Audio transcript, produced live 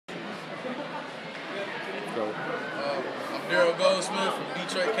Darryl Goldsmith from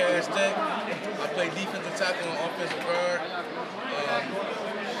Detroit Cass Tech. I play defensive tackle and offensive guard.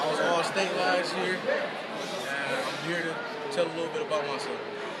 I was All-State last year, and I'm here to tell a little bit about myself.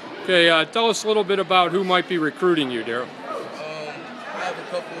 Okay, tell us a little bit about who might be recruiting you, Darryl. I have a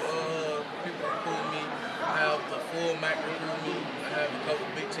couple people recruiting me. I have the full MAC recruiting me. I have a couple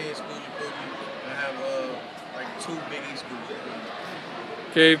Big Ten schools recruiting me. I have like 2 Big East schools recruiting me.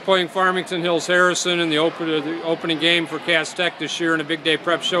 Okay, playing Farmington Hills Harrison in the opening game for Cass Tech this year in a Big Day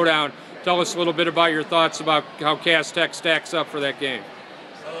Prep Showdown. Tell us a little bit about your thoughts about how Cass Tech stacks up for that game.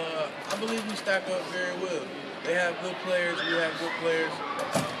 I believe we stack up very well. They have good players, we have good players.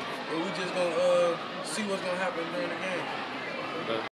 But we just gonna see what's gonna happen during the game.